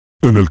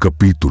En el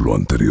capítulo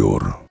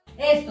anterior.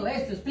 Esto,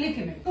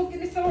 explíqueme. ¿Con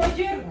quién estaba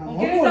ayer? No, ¿Con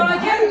quién estaba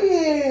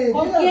ayer?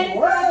 ¿Con quién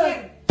estaba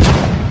ayer?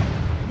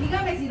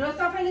 Dígame, si no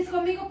está feliz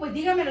conmigo, pues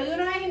dígamelo de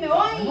una vez y me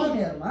voy. No,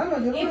 mi hermano,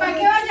 yo no. ¿Y para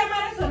qué va a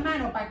llamar a su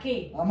hermano? ¿Para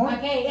qué? Amor.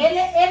 ¿Para qué?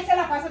 Él se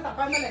la pasa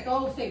tapándole todo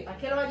a usted. ¿Para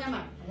qué lo va a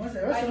llamar? ¿Para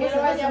qué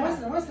lo va a llamar?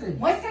 Muestre.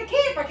 ¿Muestra qué?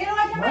 ¿Para qué lo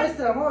va a llamar?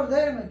 Muestre, amor,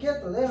 déjeme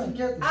quieto.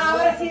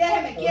 Ahora sí,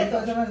 déjeme quieto.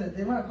 Ahorita se me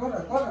sentir mal,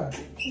 corra.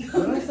 Yo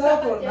no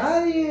estaba por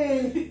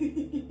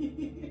nadie.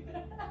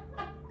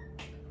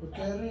 ¿Por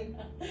qué ríe?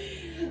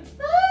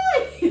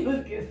 Ay,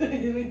 porque eso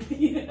es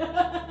mentira.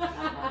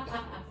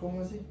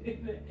 ¿Cómo así?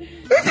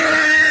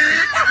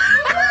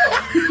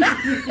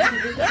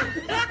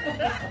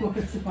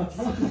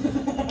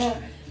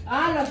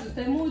 Ah, lo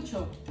asusté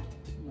mucho.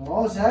 No,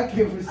 o sea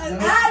que pues.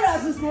 Lo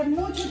asusté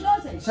mucho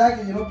entonces. O sea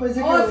que yo no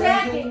pensé que. O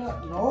sea que.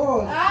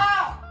 No.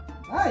 Ah.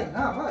 Ay,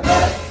 nada más.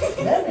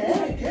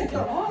 Déjeme quieto,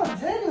 amor, en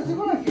serio, estoy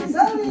con la que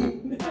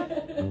sale.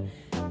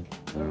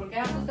 ¿Pero por qué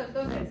asusta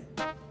entonces?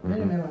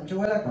 Mire, me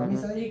manchó la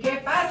camisa ahí. ¿Y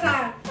qué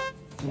pasa?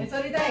 Eso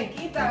ahorita le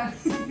quita.